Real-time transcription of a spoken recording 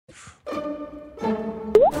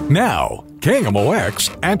Now,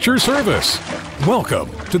 KMOX at your service. Welcome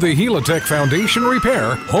to the Helitech Foundation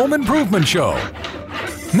Repair Home Improvement Show.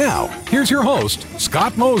 Now, here's your host,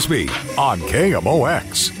 Scott Mosby on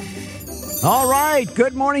KMOX. All right,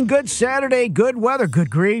 good morning, good Saturday, good weather, good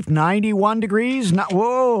grief, 91 degrees.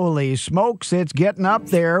 Holy smokes, it's getting up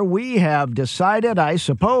there. We have decided, I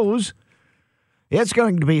suppose, it's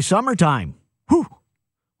going to be summertime. Whew.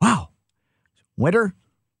 Wow. Winter,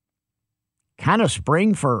 kind of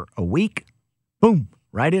spring for a week. Boom,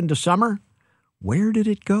 right into summer. Where did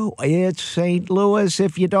it go? It's St. Louis.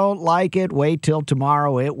 If you don't like it, wait till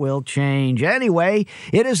tomorrow. It will change. Anyway,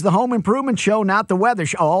 it is the Home Improvement Show, not the weather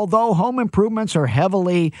show. Although home improvements are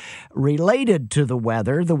heavily related to the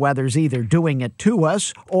weather's either doing it to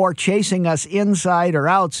us or chasing us inside or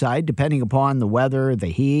outside, depending upon the weather, the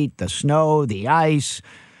heat, the snow, the ice.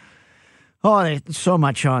 Oh, there's so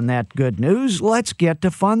much on that good news. Let's get to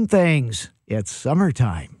fun things. It's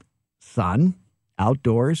summertime. Sun.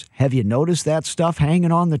 Outdoors, have you noticed that stuff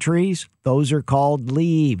hanging on the trees? Those are called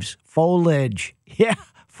leaves, foliage. Yeah,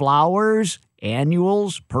 flowers,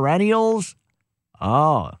 annuals, perennials.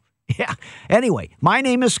 Oh, yeah. Anyway, my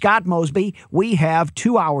name is Scott Mosby. We have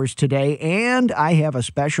 2 hours today, and I have a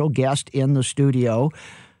special guest in the studio.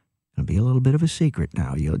 It'll be a little bit of a secret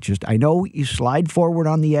now. I know you slide forward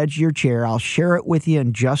on the edge of your chair. I'll share it with you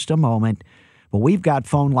in just a moment. But we've got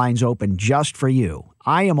phone lines open just for you.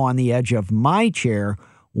 I am on the edge of my chair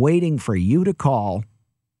waiting for you to call.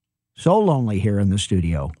 So lonely here in the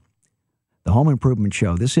studio. The Home Improvement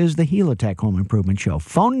Show. This is the Helitech Home Improvement Show.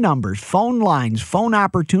 Phone numbers, phone lines, phone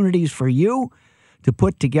opportunities for you to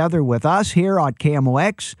put together with us here on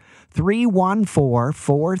KMOX.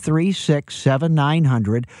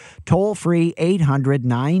 314-436-7900. Toll free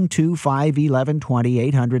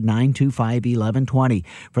 800-925-1120. 800-925-1120.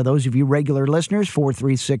 For those of you regular listeners,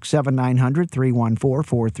 436-7900.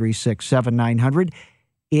 314-436-7900.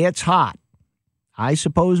 It's hot. I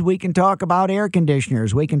suppose we can talk about air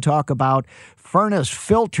conditioners. We can talk about furnace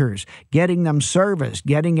filters, getting them serviced,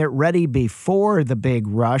 getting it ready before the big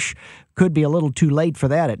rush. Could be a little too late for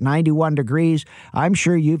that at 91 degrees. I'm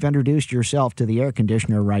sure you've introduced yourself to the air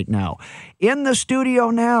conditioner right now. In the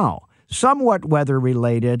studio now, somewhat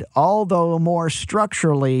weather-related, although more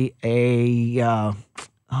structurally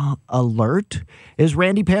alert, is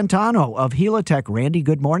Randy Pantano of Helitech. Randy,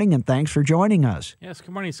 good morning, and thanks for joining us. Yes,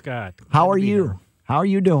 good morning, Scott. How are you? Here. How are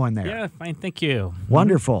you doing there? Yeah, fine, thank you.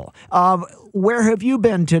 Wonderful. Where have you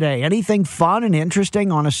been today? Anything fun and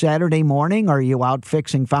interesting on a Saturday morning? Or are you out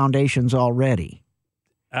fixing foundations already?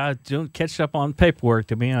 Don't catch up on paperwork,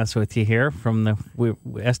 to be honest with you here. From the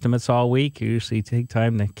estimates all week, you usually take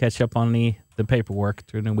time to catch up on the paperwork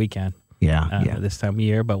during the weekend. Yeah. This time of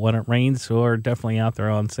year. But when it rains, we're definitely out there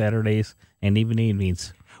on Saturdays and even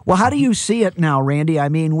evenings. Well, how do you see it now, Randy? I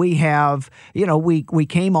mean, we have, we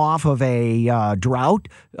came off of a drought.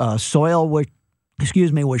 Soil was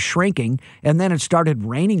shrinking, and then it started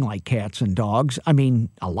raining like cats and dogs. I mean,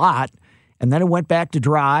 a lot. And then it went back to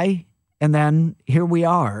dry, and then here we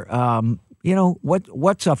are.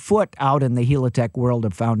 What's afoot out in the Helitech world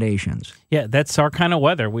of foundations? Yeah, that's our kind of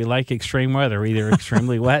weather. We like extreme weather, either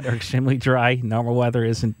extremely wet or extremely dry. Normal weather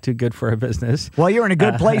isn't too good for our business. Well, you're in a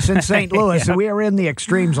good place in St. Louis, yeah. So we are in the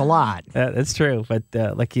extremes a lot. That's true. But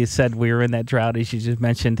like you said, we were in that drought, as you just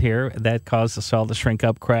mentioned here. That caused the soil to shrink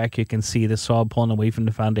up, crack. You can see the soil pulling away from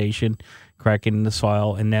the foundation, cracking in the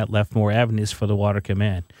soil, and that left more avenues for the water to come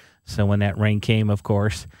in. So when that rain came, of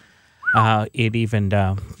course, it even...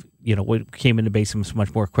 what came in the basin was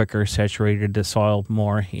much more quicker, saturated the soil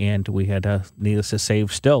more, and we had, needless to say,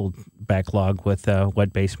 still backlog with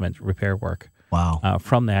wet basement repair work. Wow.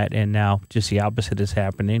 From that, and now just the opposite is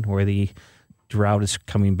happening, where the drought is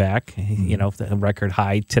coming back. The record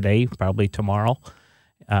high today, probably tomorrow.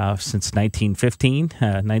 Since 1915,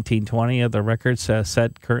 1920 of the records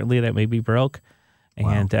set currently that may be broke. Wow.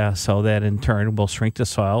 And so that in turn will shrink the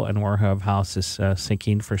soil, and we'll have houses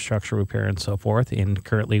sinking for structural repair and so forth. And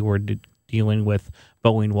currently we're dealing with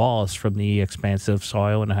bowing walls from the expansive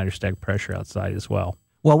soil and hydrostatic pressure outside as well.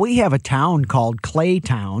 Well, we have a town called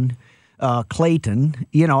Clayton.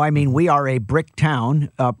 We are a brick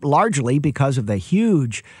town, largely because of the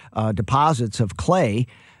huge deposits of clay.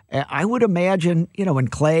 I would imagine, when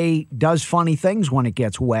clay does funny things when it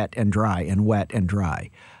gets wet and dry and wet and dry.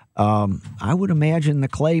 I would imagine the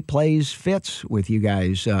clay plays fits with you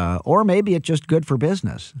guys, or maybe it's just good for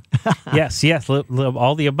business. Yes,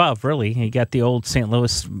 all the above, really. You got the old St.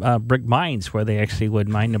 Louis brick mines where they actually would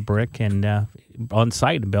mine the brick and on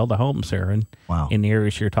site and build the homes there, and wow. in the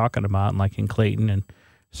areas you're talking about, like in Clayton and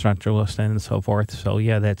structuralist and so forth. So,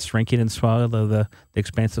 yeah, that shrinking in soil of the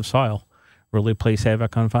expansive soil really plays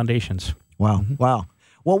havoc on foundations. Wow. Mm-hmm. Wow.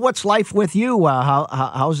 Well, what's life with you?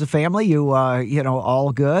 How's the family? You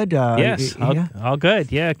all good? Yes, all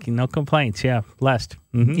good. Yeah, no complaints. Yeah, blessed.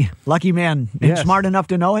 Mm-hmm. Yeah, lucky man. Yes. Smart enough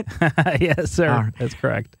to know it? Yes, sir. That's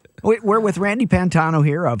correct. We're with Randy Pantano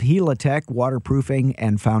here of Helitech Waterproofing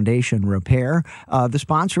and Foundation Repair, the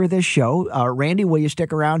sponsor of this show. Randy, will you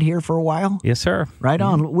stick around here for a while? Yes, sir. Right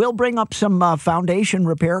on. We'll bring up some foundation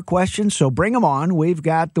repair questions, so bring them on. We've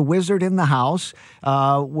got the wizard in the house.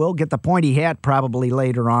 We'll get the pointy hat probably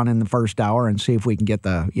later on in the first hour and see if we can get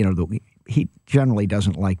he generally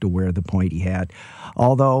doesn't like to wear the pointy hat,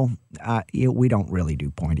 although we don't really do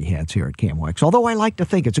pointy hats here at KMOX, although I like to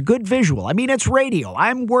think it's a good visual. I mean, it's radio.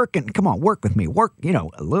 I'm working. Come on, work with me. A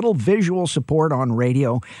little visual support on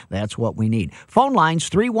radio. That's what we need. Phone lines,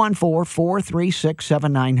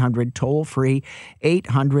 314-436-7900, toll free,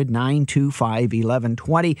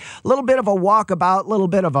 800-925-1120. A little bit of a walkabout, a little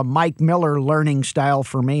bit of a Mike Miller learning style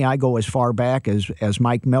for me. I go as far back as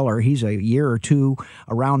Mike Miller. He's a year or two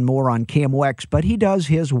around more on KMOX, but he does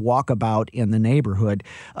his walkabout in the neighborhood.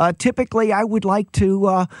 Typically, I would like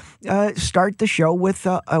to start the show with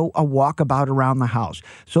a walkabout around the house.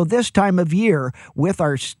 So this time of year, with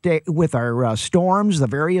our storms, the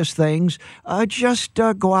various things, just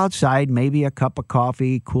go outside, maybe a cup of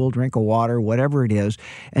coffee, cool drink of water, whatever it is,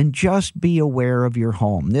 and just be aware of your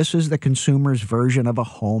home. This is the consumer's version of a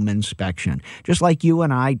home inspection. Just like you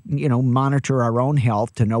and I, monitor our own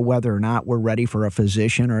health to know whether or not we're ready for a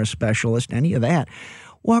physician or a specialist, any of that.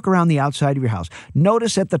 Walk around the outside of your house.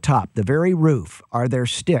 Notice at the top, the very roof, are there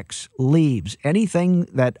sticks, leaves, anything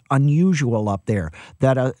that unusual up there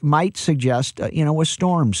that might suggest, a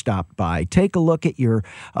storm stopped by. Take a look at your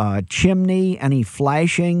chimney, any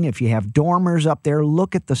flashing. If you have dormers up there,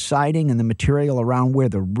 look at the siding and the material around where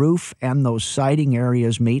the roof and those siding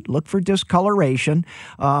areas meet. Look for discoloration,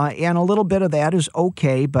 and a little bit of that is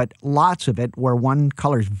okay, but lots of it where one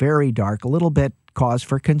color is very dark, a little bit cause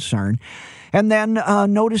for concern. And then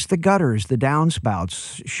notice the gutters, the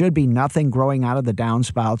downspouts. Should be nothing growing out of the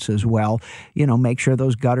downspouts as well. Make sure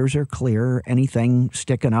those gutters are clear. Anything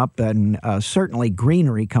sticking up, and certainly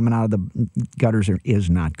greenery coming out of the gutters is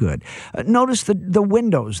not good. Notice the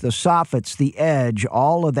windows, the soffits, the edge,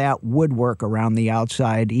 all of that woodwork around the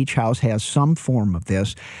outside. Each house has some form of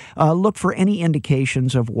this. Look for any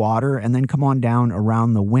indications of water, and then come on down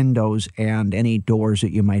around the windows and any doors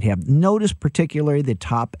that you might have. Notice particularly the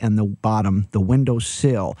top and the bottom, the window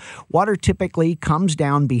sill. Water typically comes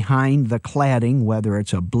down behind the cladding, whether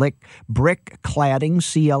it's a brick cladding, cladding.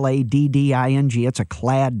 It's a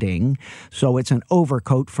cladding, so it's an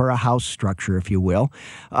overcoat for a house structure, if you will.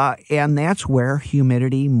 And that's where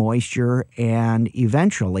humidity, moisture, and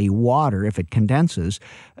eventually water, if it condenses,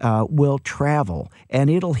 will travel. And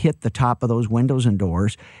it'll hit the top of those windows and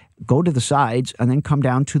doors, go to the sides, and then come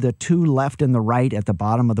down to the two left and the right at the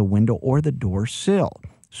bottom of the window or the door sill.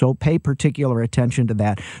 So pay particular attention to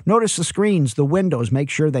that. Notice the screens, the windows, make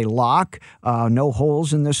sure they lock, no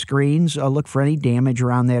holes in the screens. Look for any damage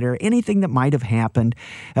around that area, anything that might have happened.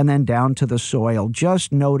 And then down to the soil.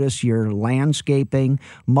 Just notice your landscaping,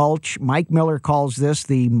 mulch. Mike Miller calls this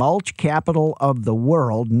the mulch capital of the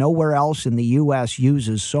world. Nowhere else in the U.S.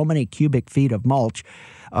 uses so many cubic feet of mulch.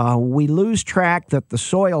 We lose track that the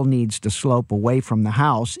soil needs to slope away from the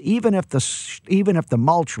house, even if the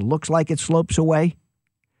mulch looks like it slopes away.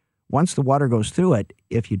 Once the water goes through it,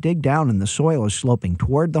 if you dig down and the soil is sloping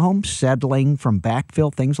toward the home, settling from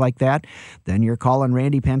backfill, things like that, then you're calling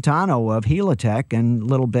Randy Pantano of Helitech, and a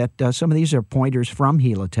little bit, some of these are pointers from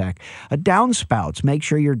Helitech. Downspouts, make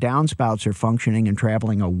sure your downspouts are functioning and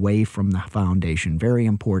traveling away from the foundation. Very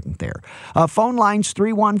important there. Phone lines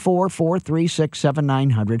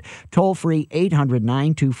 314-436-7900, toll free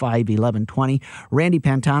 800-925-1120. Randy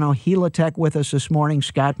Pantano, Helitech with us this morning.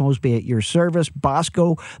 Scott Mosby at your service.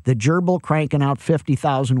 Bosco, the gerbil, cranking out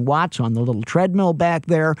 50,000 watts on the little treadmill back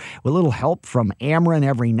there, with a little help from Ameren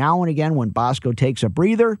every now and again when Bosco takes a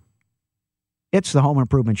breather. It's the Home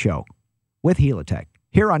Improvement Show with Helitech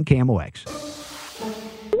here on KMOX.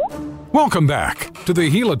 Welcome back to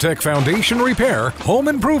the Helitech Foundation Repair Home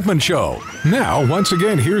Improvement Show. Now, once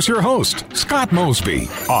again, here's your host, Scott Mosby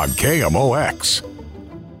on KMOX.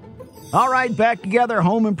 All right, back together,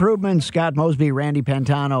 Home Improvement. Scott Mosby, Randy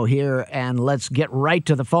Pantano here, and let's get right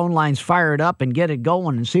to the phone lines fired up and get it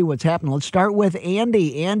going and see what's happening. Let's start with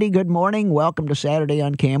Andy. Andy, good morning. Welcome to Saturday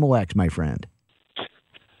on KMOX, my friend.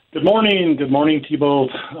 Good morning. Good morning to you both.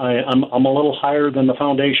 I'm a little higher than the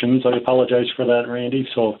foundations. I apologize for that, Randy.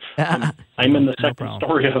 So I'm in the second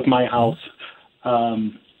story of my house.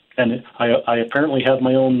 and I apparently have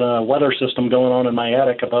my own weather system going on in my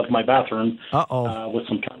attic above my bathroom with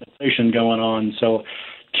some condensation going on. So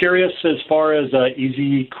curious as far as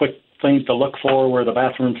easy, quick things to look for where the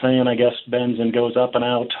bathroom fan, I guess, bends and goes up and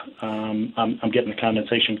out. I'm getting the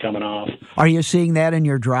condensation coming off. Are you seeing that in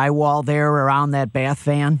your drywall there around that bath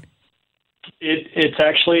fan? It's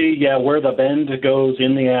actually, where the bend goes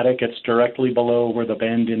in the attic. It's directly below where the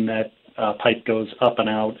bend in that pipe goes up and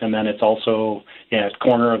out, and then it's also,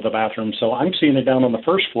 corner of the bathroom. So I'm seeing it down on the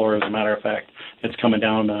first floor, as a matter of fact. It's coming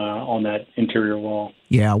down on that interior wall.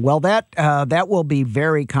 Yeah, well, that will be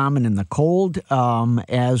very common in the cold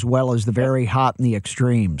as well as the very hot in the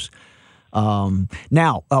extremes.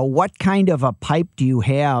 Now, what kind of a pipe do you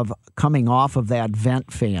have coming off of that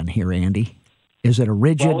vent fan here, Andy? Is it a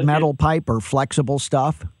rigid metal pipe or flexible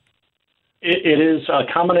stuff? It is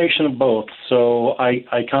a combination of both. So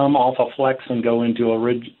I come off a flex and go into a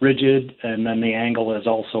rigid, and then the angle is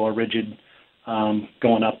also a rigid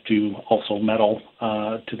going up to also metal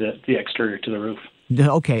to the exterior, to the roof.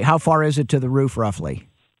 Okay. How far is it to the roof, roughly?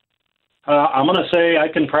 I'm going to say I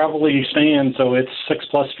can probably stand, so it's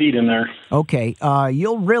 6+ feet in there. Okay.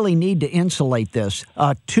 You'll really need to insulate this.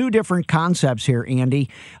 Two different concepts here, Andy.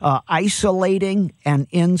 Isolating and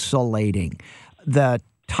insulating. The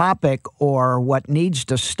topic, or what needs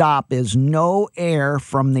to stop, is no air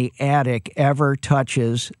from the attic ever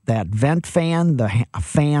touches that vent fan, the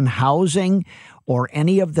fan housing, or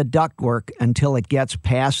any of the ductwork until it gets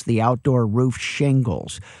past the outdoor roof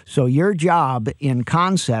shingles. So your job in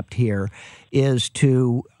concept here is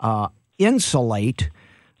to insulate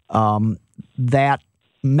that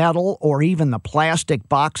metal or even the plastic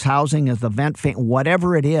box housing of the vent fan,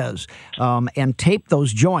 whatever it is, and tape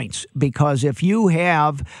those joints. Because if you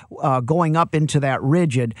have going up into that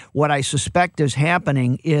rigid, what I suspect is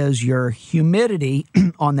happening is your humidity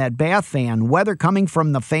on that bath fan, whether coming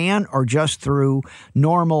from the fan or just through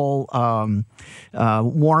normal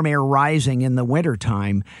warm air rising in the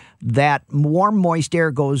wintertime, that warm, moist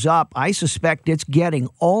air goes up. I suspect it's getting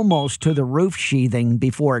almost to the roof sheathing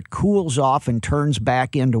before it cools off and turns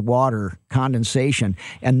back into water condensation.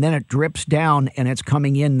 And then it drips down and it's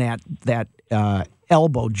coming in that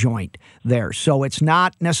elbow joint there. So it's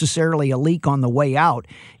not necessarily a leak on the way out.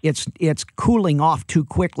 It's cooling off too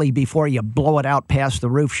quickly before you blow it out past the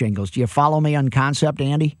roof shingles. Do you follow me on concept,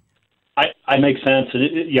 Andy? I make sense.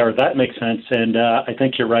 That makes sense. And I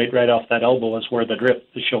think you're right. Right off that elbow is where the drip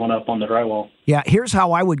is showing up on the drywall. Yeah, here's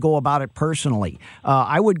how I would go about it personally.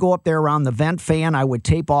 I would go up there around the vent fan. I would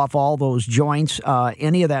tape off all those joints.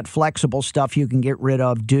 Any of that flexible stuff you can get rid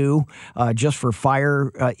of, just for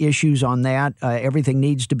fire issues on that. Everything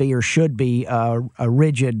needs to be or should be a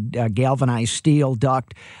rigid galvanized steel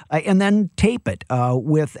duct. And then tape it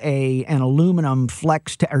with an aluminum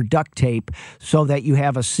flex or duct tape so that you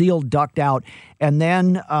have a sealed duct out. And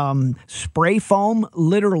then spray foam,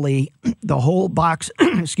 literally the whole box,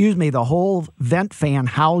 the whole vent fan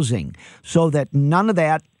housing, so that none of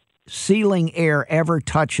that ceiling air ever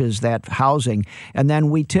touches that housing. And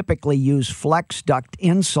then we typically use flex duct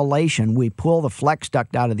insulation. We pull the flex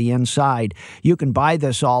duct out of the inside. You can buy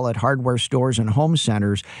this all at hardware stores and home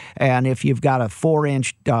centers. And if you've got a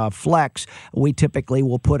 4-inch flex, we typically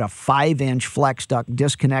will put a 5-inch flex duct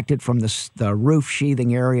disconnected from the roof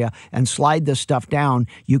sheathing area and slide this stuff down.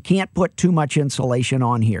 You can't put too much insulation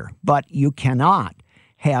on here, but you cannot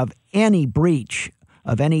have any breach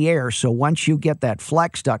of any air. So once you get that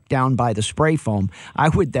flex duct down by the spray foam, I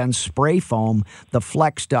would then spray foam the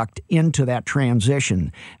flex duct into that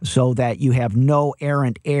transition so that you have no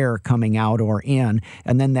errant air coming out or in.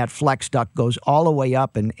 And then that flex duct goes all the way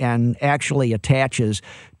up and actually attaches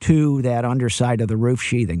to that underside of the roof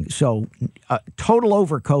sheathing. So total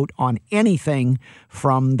overcoat on anything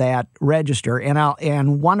from that register.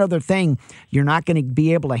 And one other thing, you're not going to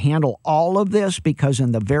be able to handle all of this because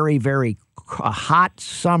in the very, very hot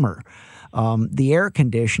summer, the air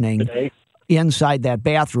conditioning inside that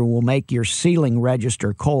bathroom will make your ceiling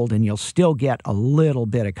register cold, and you'll still get a little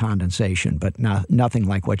bit of condensation, but nothing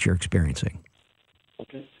like what you're experiencing.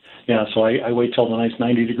 Okay. Yeah, so I wait till the nice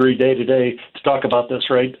 90-degree day today to talk about this,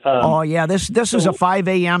 right? This is a 5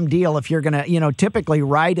 a.m. deal. If you're going to, typically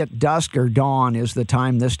right at dusk or dawn is this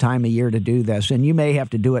time of year to do this. And you may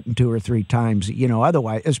have to do it in 2 or 3 times,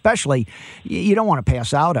 otherwise, especially you don't want to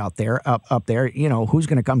pass out out there, up there. Who's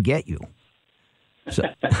going to come get you? So.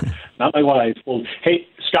 Not my wife. Well, hey,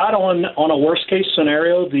 Scott, on a worst case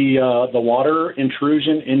scenario, the water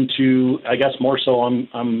intrusion into, I guess more so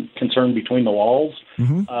I'm concerned between the walls.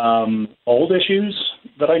 Mm-hmm. Mold issues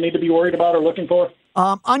that I need to be worried about or looking for?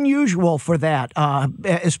 Unusual for that,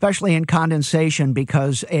 especially in condensation,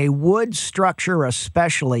 because a wood structure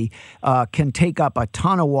especially can take up a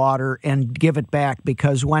ton of water and give it back,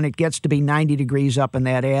 because when it gets to be 90 degrees up in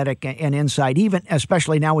that attic and inside, even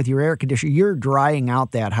especially now with your air conditioner, you're drying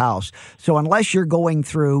out that house. So unless you're going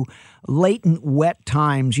through latent wet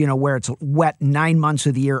times, where it's wet 9 months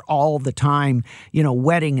of the year all the time,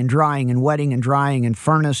 wetting and drying and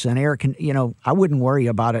furnace and air I wouldn't worry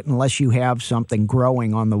about it unless you have something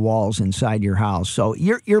growing on the walls inside your house. So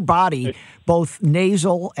your body, both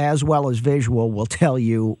nasal as well as visual, will tell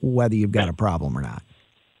you whether you've got a problem or not.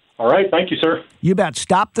 All right. Thank you, sir. You bet.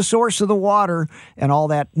 Stop the source of the water, and all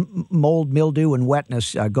that mold, mildew, and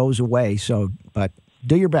wetness goes away. But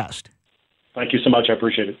do your best. Thank you so much. I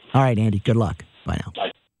appreciate it. All right, Andy. Good luck. Bye now.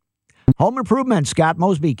 Bye. Home Improvement, Scott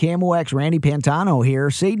Mosby, KMOX, Randy Pantano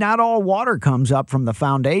here. See, not all water comes up from the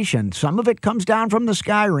foundation. Some of it comes down from the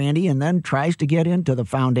sky, Randy, and then tries to get into the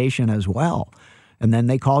foundation as well. And then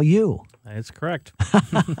they call you. That's correct.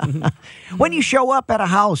 When you show up at a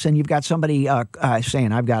house and you've got somebody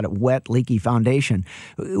saying, I've got a wet, leaky foundation,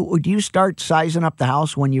 do you start sizing up the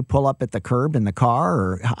house when you pull up at the curb in the car?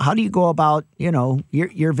 Or how do you go about,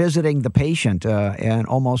 you're visiting the patient, and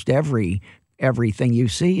almost everything you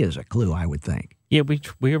see is a clue, I would think. Yeah,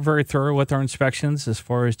 we are very thorough with our inspections as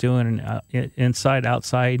far as doing inside,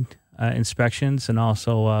 outside inspections, and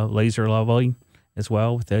also laser leveling as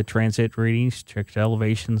well with the transit readings, checked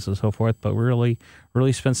elevations, and so forth. But we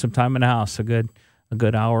really spend some time in the house, a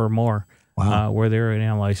good hour or more. Wow. Where they're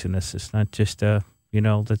analyzing this. It's not just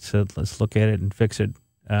let's look at it and fix it.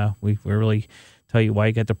 We really tell you why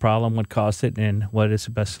you got the problem, what caused it, and what is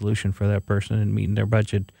the best solution for that person and meeting their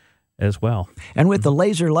budget as well. And with the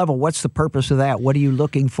laser level, what's the purpose of that? What are you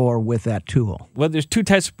looking for with that tool? Well, there's two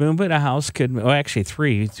types of movement a house could, actually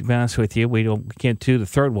three, to be honest with you. We can't do the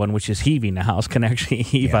third one, which is heaving. A house can actually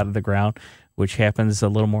heave out of the ground, which happens a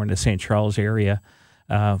little more in the St. Charles area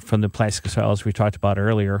from the plastic soils we talked about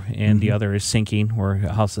earlier. And the other is sinking, where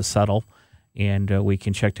a house is subtle, and we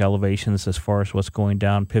can check the elevations as far as what's going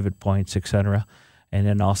down, pivot points, etc., and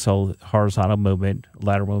then also horizontal movement,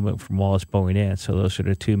 lateral movement from walls bowing in. So those are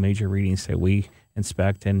the two major readings that we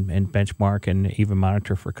inspect and benchmark and even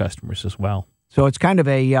monitor for customers as well. So it's kind of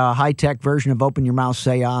a high-tech version of open your mouth,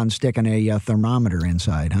 say ah, and sticking a thermometer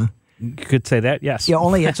inside, huh? You could say that, yes. Yeah,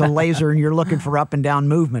 only it's a laser and you're looking for up and down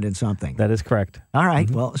movement in something. That is correct. All right,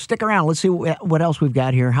 well, stick around. Let's see what else we've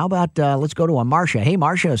got here. How about let's go to a Marcia. Hey,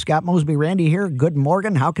 Marcia, Scott Mosby, Randy here. Good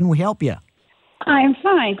morning. How can we help you? I'm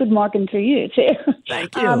fine. Good morning to you, too.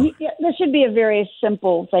 Thank you. This should be a very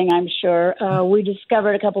simple thing, I'm sure. We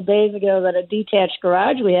discovered a couple days ago that a detached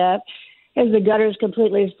garage we have has the gutters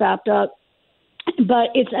completely stopped up, but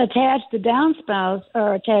it's attached, the downspouts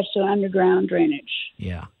are attached to underground drainage.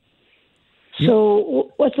 Yeah. So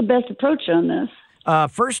what's the best approach on this?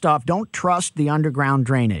 First off, don't trust the underground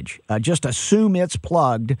drainage. Just assume it's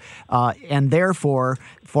plugged, and therefore,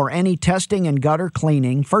 for any testing and gutter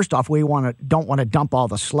cleaning, first off, we don't want to dump all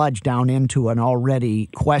the sludge down into an already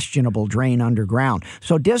questionable drain underground.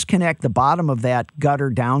 So disconnect the bottom of that gutter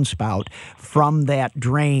downspout from that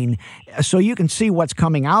drain so you can see what's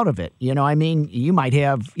coming out of it. You might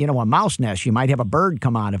have, a mouse nest. You might have a bird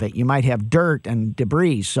come out of it. You might have dirt and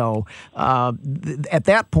debris. So at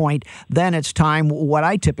that point, then it's time. What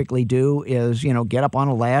I typically do is, get up on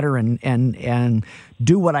a ladder and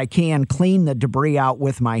do what I can, clean the debris out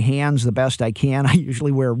with my hands the best I can. I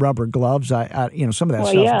usually wear rubber gloves. Some of that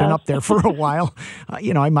stuff's been up there for a while.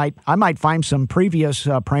 I might find some previous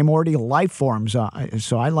primordial life forms.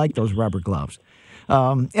 So I like those rubber gloves.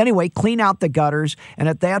 Anyway, clean out the gutters, and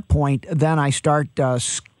at that point, then I start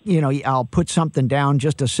I'll put something down,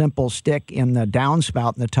 just a simple stick in the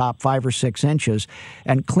downspout in the top 5 or 6 inches,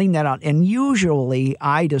 and clean that out. And usually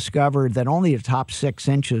I discovered that only the top 6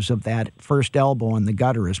 inches of that first elbow in the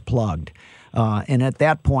gutter is plugged. And at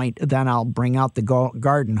that point, then I'll bring out the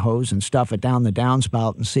garden hose and stuff it down the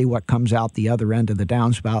downspout and see what comes out the other end of the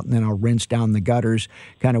downspout. And then I'll rinse down the gutters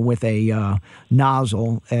kind of with a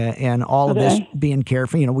nozzle. And all of this being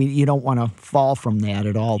careful. You don't want to fall from that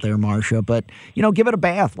at all there, Marcia. But, give it a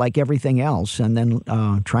bath like everything else and then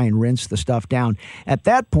try and rinse the stuff down. At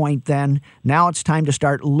that point, then, now it's time to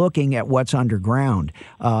start looking at what's underground.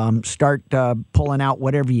 Start pulling out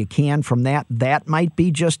whatever you can from that. That might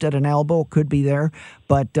be just at an elbow, could be there,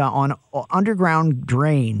 but on underground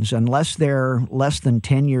drains, unless they're less than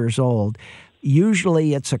 10 years old,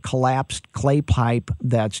 usually it's a collapsed clay pipe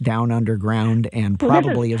that's down underground and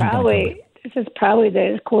probably isn't going to come. This is probably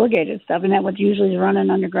the corrugated stuff, and that what usually is running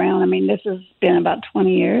underground. I mean, this has been about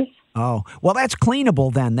 20 years. Oh, well, that's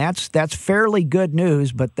cleanable then. That's fairly good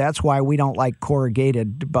news, but that's why we don't like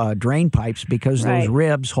corrugated drain pipes, because those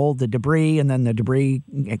ribs hold the debris, and then the debris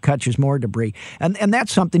catches more debris. And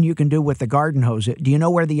that's something you can do with the garden hose. Do you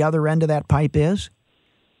know where the other end of that pipe is?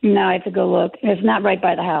 No, I have to go look. It's not right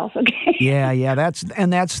by the house, okay? Yeah,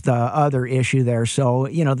 that's the other issue there. So,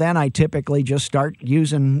 then I typically just start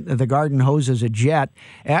using the garden hose as a jet.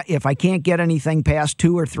 If I can't get anything past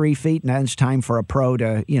 2 or 3 feet, then it's time for a pro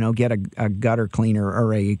to, get a gutter cleaner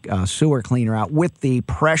or a sewer cleaner out with the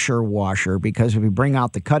pressure washer, because if you bring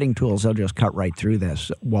out the cutting tools, they'll just cut right through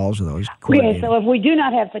this walls of those. Okay, so if we do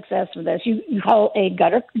not have success with this, you call a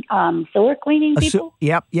gutter sewer cleaning people?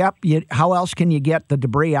 Yep. How else can you get the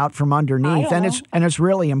debris out from underneath? And it's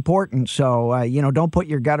really important. So don't put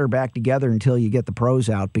your gutter back together until you get the pros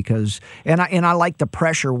out, because I like the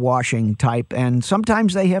pressure washing type, and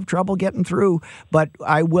sometimes they have trouble getting through. But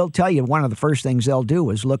I will tell you, one of the first things they'll do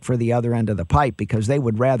is look for the other end of the pipe, because they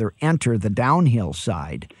would rather enter the downhill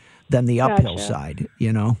side than the uphill side.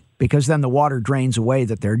 Because then the water drains away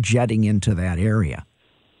that they're jetting into that area.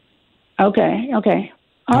 Okay.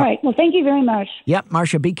 All right. Well, thank you very much. Yep,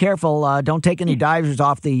 Marcia, be careful. Don't take any divers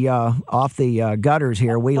off the gutters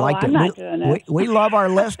here. We we love our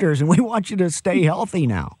listeners, and we want you to stay healthy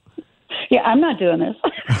now. Yeah, I'm not doing this.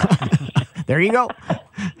 There you go.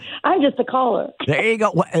 I'm just a caller. There you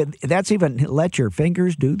go. That's even let your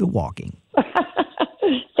fingers do the walking.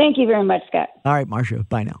 Thank you very much, Scott. All right, Marcia.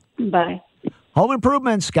 Bye now. Bye. Home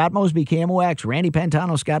Improvement, Scott Mosby, KMOX, Randy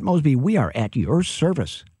Pantano, Scott Mosby. We are at your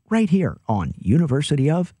service right here on University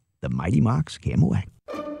of the Mighty Mox, KMOX.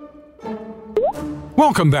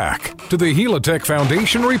 Welcome back to the Helitech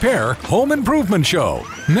Foundation Repair Home Improvement Show.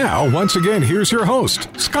 Now, once again, here's your host,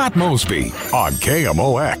 Scott Mosby on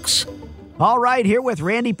KMOX. All right, here with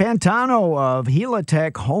Randy Pantano of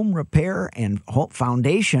Helitech Home Repair and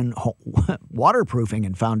Foundation, Waterproofing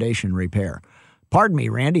and Foundation Repair. Pardon me,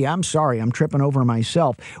 Randy, I'm sorry. I'm tripping over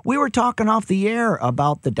myself. We were talking off the air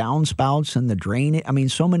about the downspouts and the drain. I mean,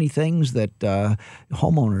 so many things that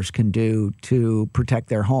homeowners can do to protect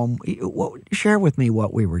their home. Share with me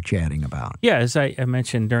what we were chatting about. Yeah, as I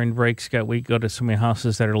mentioned during breaks, Scott, we go to so many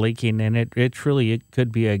houses that are leaking, and it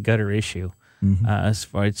could be a gutter issue.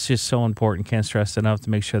 Mm-hmm. It's just so important. Can't stress enough to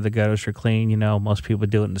make sure the gutters are clean. Most people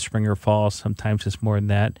do it in the spring or fall. Sometimes it's more than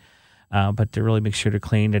that. But to really make sure to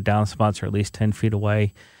clean, the downspouts are at least 10 feet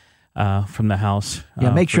away from the house.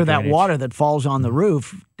 Make sure that water that falls on the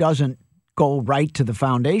roof doesn't go right to the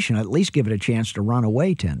foundation. At least give it a chance to run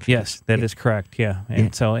away 10 feet. Yes, that is correct, yeah.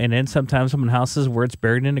 And then sometimes I'm in houses where it's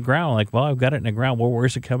buried in the ground. Like, well, I've got it in the ground. Well,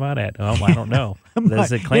 where's it come out at? Oh, I don't know.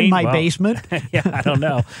 Is it clean? In my basement? Yeah, I don't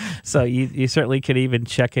know. So you certainly could even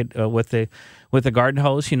check it with the garden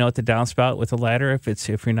hose, at the downspout with a ladder. If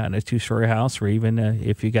you're not in a 2-story house, or even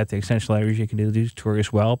if you got the extension ladders, you can do the 2-story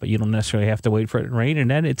as well. But you don't necessarily have to wait for it to rain.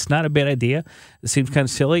 And then it's not a bad idea. It seems kind of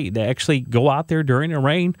silly to actually go out there during the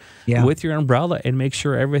rain with your umbrella and make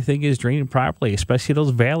sure everything is draining properly, especially those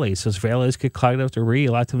valleys. Those valleys get clogged up to debris.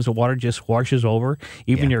 A lot of times the water just washes over.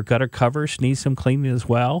 Even your gutter covers need some cleaning as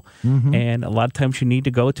well. Mm-hmm. And a lot of times you need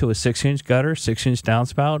to go to a 6-inch gutter, 6-inch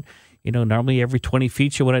downspout. Normally every 20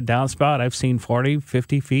 feet you want a downspout. I've seen 40,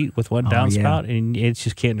 50 feet with one downspout, and it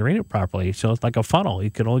just can't drain it properly. So it's like a funnel. You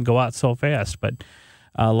can only go out so fast. But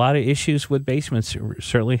a lot of issues with basements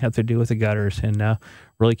certainly have to do with the gutters, and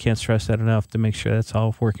really can't stress that enough to make sure that's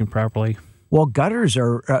all working properly. Well, gutters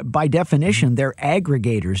are, by definition, they're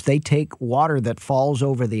aggregators. They take water that falls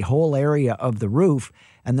over the whole area of the roof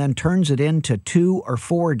and then turns it into 2 or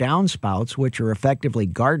 4 downspouts, which are effectively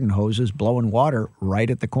garden hoses blowing water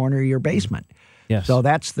right at the corner of your basement. Yes. So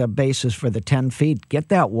that's the basis for the 10 feet. Get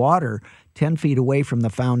that water 10 feet away from the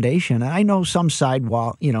foundation. And I know some side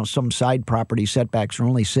property setbacks are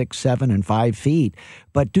only 6, 7, and 5 feet,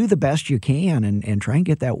 but do the best you can and try and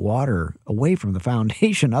get that water away from the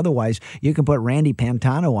foundation. Otherwise, you can put Randy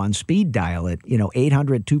Pantano on speed dial at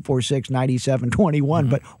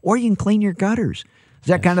 800-246-9721, or you can clean your gutters. Is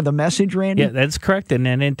that kind of the message, Randy? Yeah, that's correct. And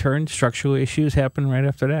then in turn, structural issues happen right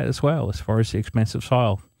after that as well, as far as the expensive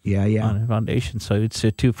soil. On the foundation. So it's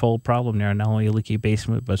a twofold problem there, not only a leaky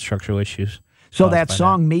basement, but structural issues. So that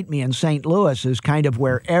song, Meet Me in St. Louis, is kind of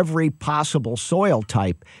where every possible soil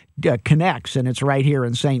type connects, and it's right here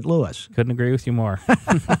in St. Louis. Couldn't agree with you more.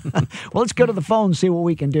 Well, let's go to the phone and see what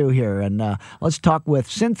we can do here. And let's talk with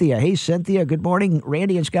Cynthia. Hey, Cynthia, good morning.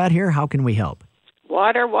 Randy and Scott here. How can we help?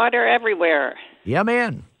 Water everywhere. Yeah,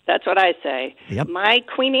 man. That's what I say. Yep. My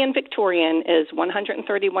Queen Anne Victorian is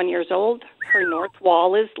 131 years old. Her north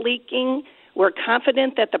wall is leaking. We're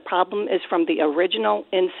confident that the problem is from the original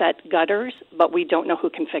inset gutters, but we don't know who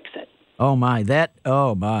can fix it. Oh my,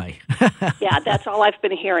 Yeah, that's all I've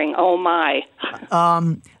been hearing. Oh my.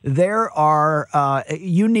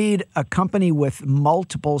 You need a company with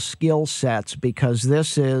multiple skill sets because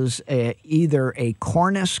this is either a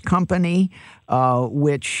cornice company,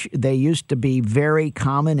 which they used to be very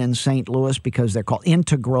common in St. Louis because they're called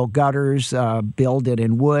integral gutters, builded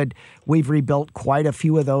in wood. We've rebuilt quite a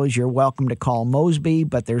few of those. You're welcome to call Mosby,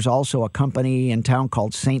 but there's also a company in town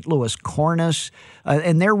called St. Louis Cornice,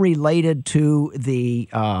 and they're related to the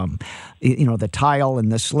the tile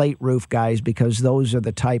and the slate roof guys because those are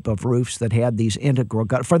the type of roofs that had these integral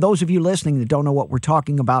gutters. For those of you listening that don't know what we're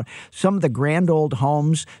talking about, some of the grand old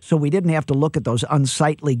homes, so we didn't have to look at those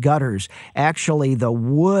unsightly gutters. Actually, the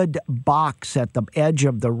wood box at the edge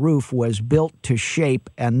of the roof was built to shape,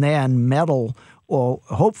 and then metal, or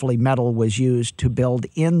hopefully metal, was used to build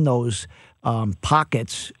in those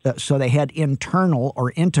pockets, so they had internal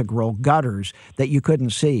or integral gutters that you couldn't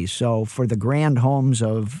see. So for the grand homes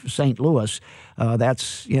of St. Louis,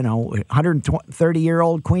 that's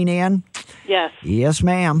 130-year-old Queen Anne. Yes. Yes,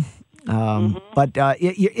 ma'am. But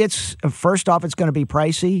it's first off, it's going to be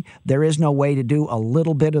pricey. There is no way to do a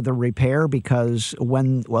little bit of the repair because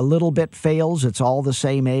when a little bit fails, it's all the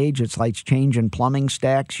same age. It's like changing plumbing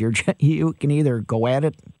stacks. You can either go at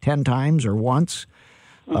it 10 times or once.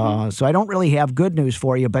 So I don't really have good news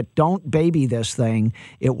for you, but don't baby this thing.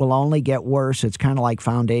 It will only get worse. It's kind of like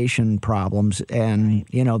foundation problems. And,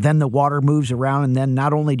 then the water moves around, and then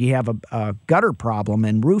not only do you have a gutter problem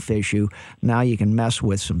and roof issue, now you can mess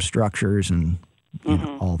with some structures and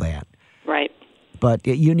all that. Right. But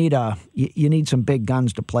you need some big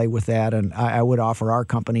guns to play with that, and I would offer our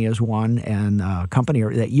company as one, and a company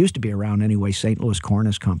that used to be around anyway, St. Louis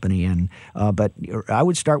Cornice Company, and but I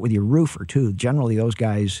would start with your roofer too. Generally, those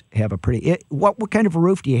guys have a pretty. What kind of a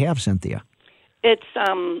roof do you have, Cynthia? It's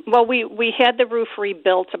we had the roof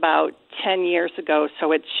rebuilt about 10 years ago,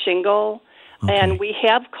 so it's shingle. Okay. And we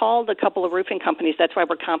have called a couple of roofing companies. That's why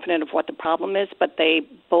we're confident of what the problem is, but they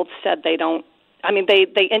both said they don't. I mean, they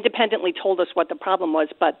independently told us what the problem was,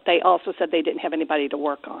 but they also said they didn't have anybody to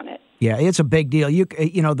work on it. Yeah, it's a big deal.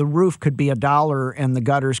 The roof could be $1 and the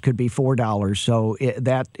gutters could be $4. So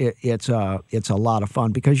it's a lot of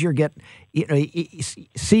fun because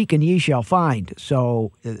seek and ye shall find.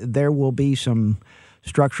 So there will be some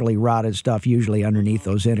structurally rotted stuff usually underneath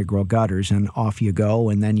those integral gutters, and off you go,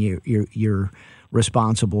 and then you're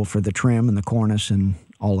responsible for the trim and the cornice and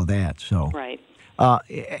all of that. So right.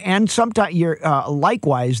 And sometimes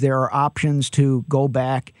likewise, there are options to go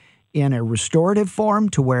back in a restorative form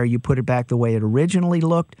to where you put it back the way it originally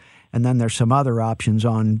looked. And then there's some other options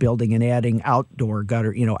on building and adding outdoor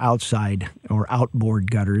gutter, outside or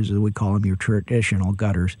outboard gutters, as we call them, your traditional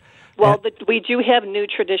gutters. Well, we do have new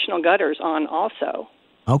traditional gutters on also.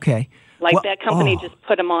 Okay. That company just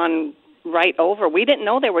put them on right over. We didn't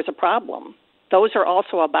know there was a problem. Those are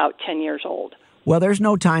also about 10 years old. Well, there's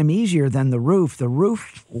no time easier than the roof. The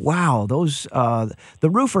roof, wow, the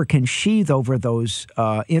roofer can sheathe over those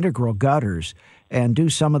integral gutters and do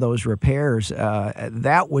some of those repairs.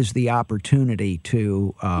 That was the opportunity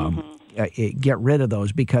to get rid of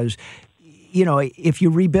those because, if you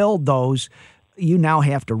rebuild those, you now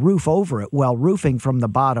have to roof over it. Well, roofing from the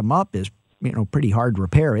bottom up is pretty hard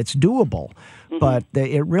repair. It's doable, but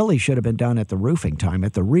it really should have been done at the roofing time.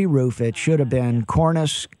 At the re-roof, it should have been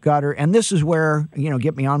cornice, gutter, and this is where,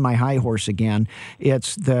 get me on my high horse again.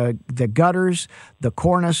 It's the gutters, the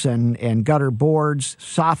cornice and gutter boards,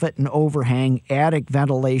 soffit and overhang, attic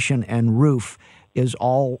ventilation, and roof is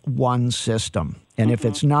all one system. And if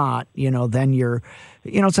it's not, then you're,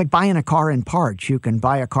 it's like buying a car in parts. You can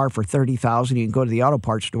buy a car for $30,000. You can go to the auto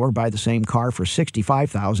parts store, buy the same car for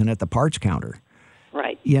 $65,000 at the parts counter.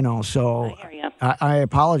 Right. So I hear you. I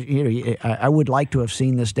apologize. I would like to have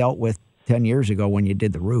seen this dealt with 10 years ago when you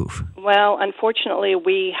did the roof. Well, unfortunately,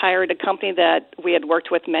 we hired a company that we had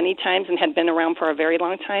worked with many times and had been around for a very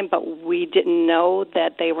long time, but we didn't know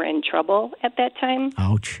that they were in trouble at that time.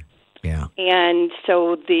 Ouch. Yeah. And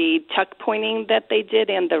so the tuck pointing that they did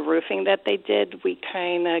and the roofing that they did, we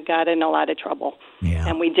kind of got in a lot of trouble. Yeah.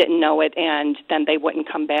 And we didn't know it, and then they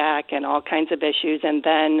wouldn't come back and all kinds of issues, and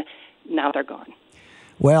then now they're gone.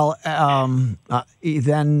 Well, then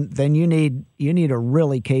you need a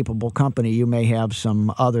really capable company. You may have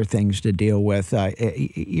some other things to deal with.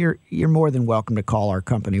 You're more than welcome to call our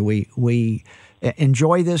company. We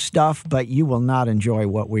enjoy this stuff, but you will not enjoy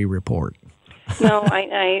what we report. No,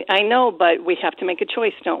 I know, but we have to make a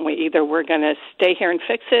choice, don't we? Either we're going to stay here and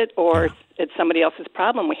fix it, or it's somebody else's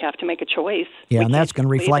problem. We have to make a choice. Yeah, and that's going to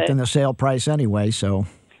reflect in the sale price anyway. So.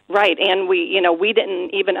 Right, and we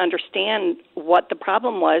didn't even understand what the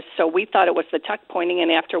problem was, so we thought it was the tuck pointing,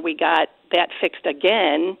 and after we got that fixed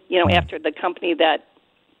again, after the company that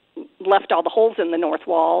left all the holes in the north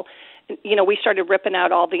wall, we started ripping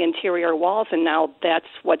out all the interior walls, and now that's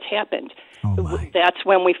what's happened. That's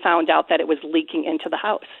when we found out that it was leaking into the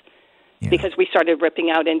house. Yeah. Because we started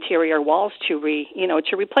ripping out interior walls to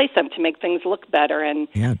replace them, to make things look better, and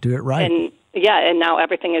do it right. And now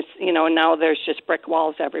everything is now there's just brick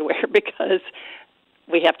walls everywhere because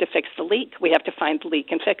we have to fix the leak. We have to find the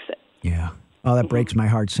leak and fix it. Yeah. Oh, that breaks my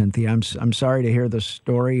heart, Cynthia. I'm sorry to hear the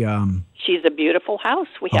story. She's a beautiful house.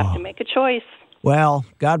 We have to make a choice. Well,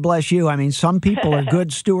 God bless you. I mean, some people are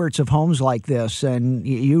good stewards of homes like this, and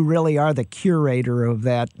you really are the curator of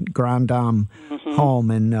that Grand Dame home.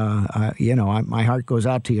 And, my heart goes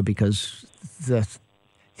out to you because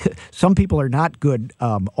some people are not good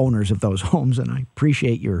owners of those homes, and I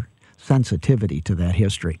appreciate your sensitivity to that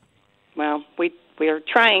history. Well, we're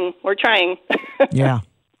trying. We're trying. Yeah.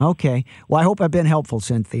 Okay. Well, I hope I've been helpful,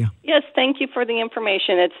 Cynthia. Yes, thank you for the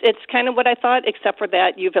information. It's kind of what I thought, except for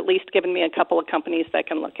that you've at least given me a couple of companies that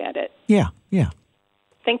can look at it. Yeah.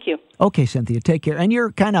 Thank you. Okay, Cynthia, take care. And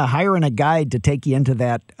you're kind of hiring a guide to take you into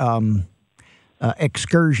that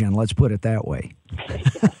excursion, let's put it that way.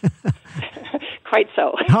 Quite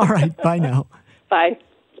so. All right, bye now. Bye.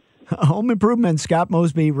 Home Improvement, Scott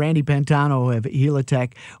Mosby, Randy Pantano of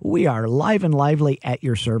Helitech. We are live and lively at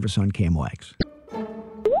your service on KMOX.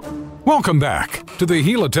 Welcome back to the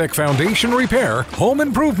Helitech Foundation Repair Home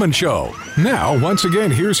Improvement Show. Now, once again,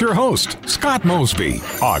 here's your host, Scott Mosby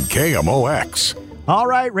on KMOX. All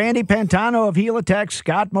right, Randy Pantano of Helitech,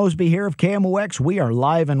 Scott Mosby here of KMOX. We are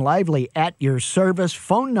live and lively at your service.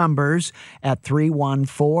 Phone numbers at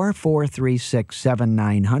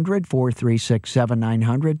 314-436-7900,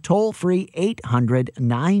 436-7900, toll free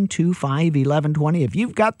 800-925-1120. If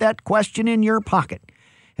you've got that question in your pocket,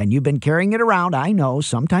 and you've been carrying it around, I know,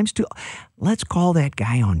 sometimes too. Let's call that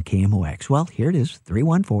guy on KMOX. Well, here it is,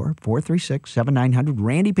 314-436-7900.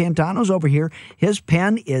 Randy Pantano's over here. His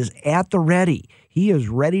pen is at the ready. He is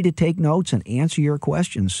ready to take notes and answer your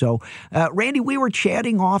questions. So, Randy, we were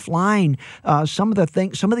chatting offline some of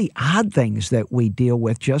the odd things that we deal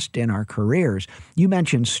with just in our careers. You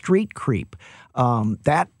mentioned street creep.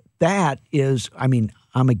 That is, I'm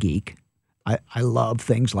a geek. I love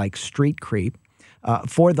things like street creep.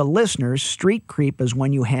 For the listeners, street creep is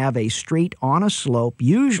when you have a street on a slope,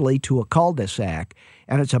 usually to a cul-de-sac,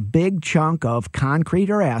 and it's a big chunk of concrete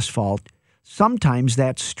or asphalt. Sometimes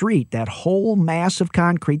that street, that whole mass of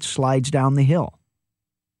concrete, slides down the hill.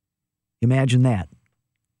 Imagine that.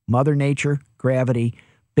 Mother Nature, gravity,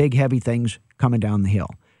 big heavy things coming down the hill.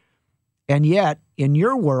 And yet, in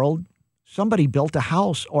your world, somebody built a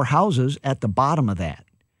house or houses at the bottom of that.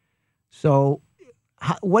 So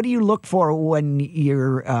what do you look for when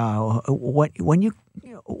you're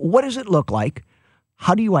what does it look like?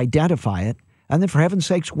 How do you identify it? And then, for heaven's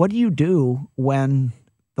sakes, what do you do when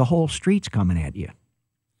the whole street's coming at you?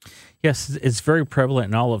 Yes, it's very prevalent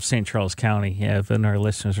in all of St. Charles County. Yeah, and our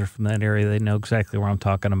listeners are from that area, they know exactly where I'm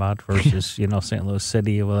talking about versus, St. Louis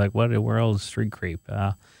City. We're like, what in the world is street creep?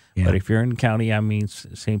 But if you're in the county,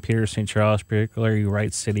 St. Peter, St. Charles, particularly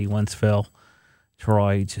Wright City, Wentzville,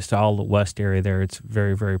 Troy, just all the west area there, it's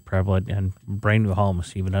very, very prevalent, and brand new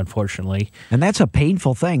homes, even, unfortunately. And that's a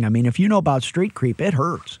painful thing. If you know about street creep, it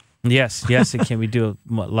hurts. Yes, it can. We do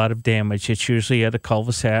a lot of damage. It's usually at a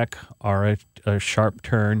cul-de-sac or a sharp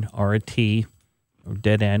turn or a T or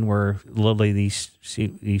dead end where literally these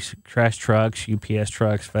trash trucks, UPS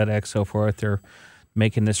trucks, FedEx, so forth, they're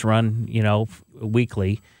making this run,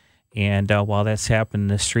 weekly. And while that's happening,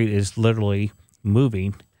 the street is literally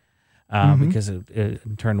moving. Because it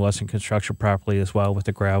in turn wasn't constructed properly as well with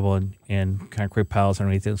the gravel and concrete piles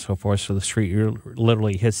underneath it and so forth. So the street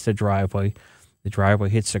literally hits the driveway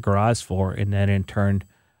hits the garage floor, and then in turn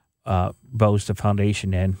bows the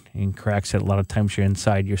foundation in and cracks it. A lot of times you're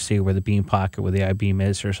inside, you see where the beam pocket, where the I-beam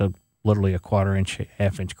is, there's literally a quarter-inch,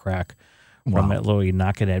 half-inch crack from it literally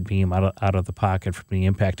knocking that beam out of the pocket from the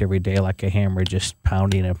impact every day like a hammer, just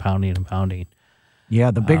pounding and pounding and pounding. Yeah,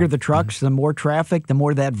 the bigger the trucks, the more traffic, the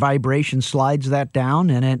more that vibration slides that down,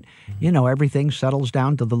 and it, everything settles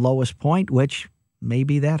down to the lowest point, which may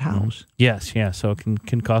be that house. Yes, so it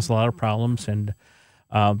can cause a lot of problems, and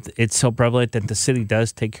it's so prevalent that the city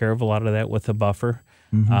does take care of a lot of that with a buffer.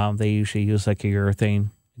 They usually use like a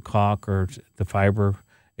urethane caulk or the fiber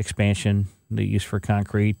expansion they use for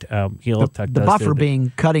concrete. The buffer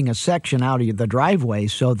being cutting a section out of the driveway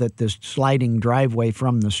so that this sliding driveway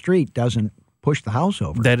from the street doesn't push the house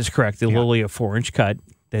over. That is correct. Literally a 4-inch cut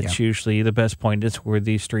That's usually the best point is where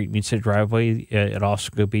the street meets the driveway. It also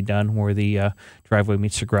could be done where the driveway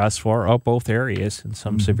meets the grass floor, or both areas in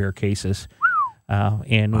some severe cases.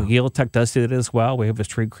 And Helitech does do that as well. We have a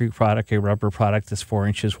Street Creek product, a rubber product that's 4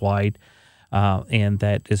 inches wide, and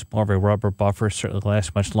that is more of a rubber buffer, certainly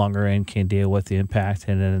lasts much longer and can deal with the impact.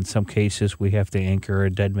 And then in some cases, we have to anchor a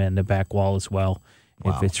dead man in the back wall as well.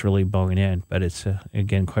 If it's really bowing in. But it's,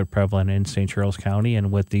 again, quite prevalent in St. Charles County.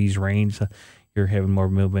 And with these rains, you're having more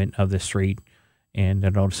movement of the street. And they're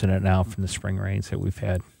noticing it now from the spring rains that we've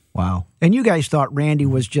had. Wow. And you guys thought Randy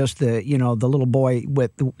was just the little boy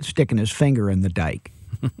with sticking his finger in the dike.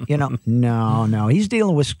 No. He's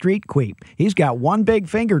dealing with street creep. He's got one big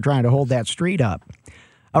finger trying to hold that street up.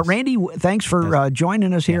 Randy, thanks for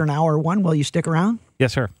joining us here in hour one. Will you stick around?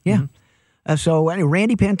 Yes, sir. Yeah. Mm-hmm. So anyway,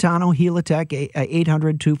 Randy Pantano, Helitech,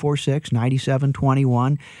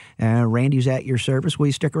 800-246-9721. Randy's at your service. Will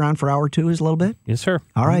you stick around for hour two a little bit? Yes, sir.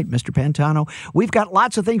 All right, Mr. Pantano. We've got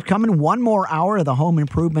lots of things coming. One more hour of the Home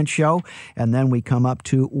Improvement Show, and then we come up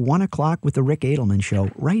to 1 o'clock with the Rick Edelman Show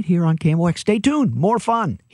right here on KMOX. Stay tuned. More fun.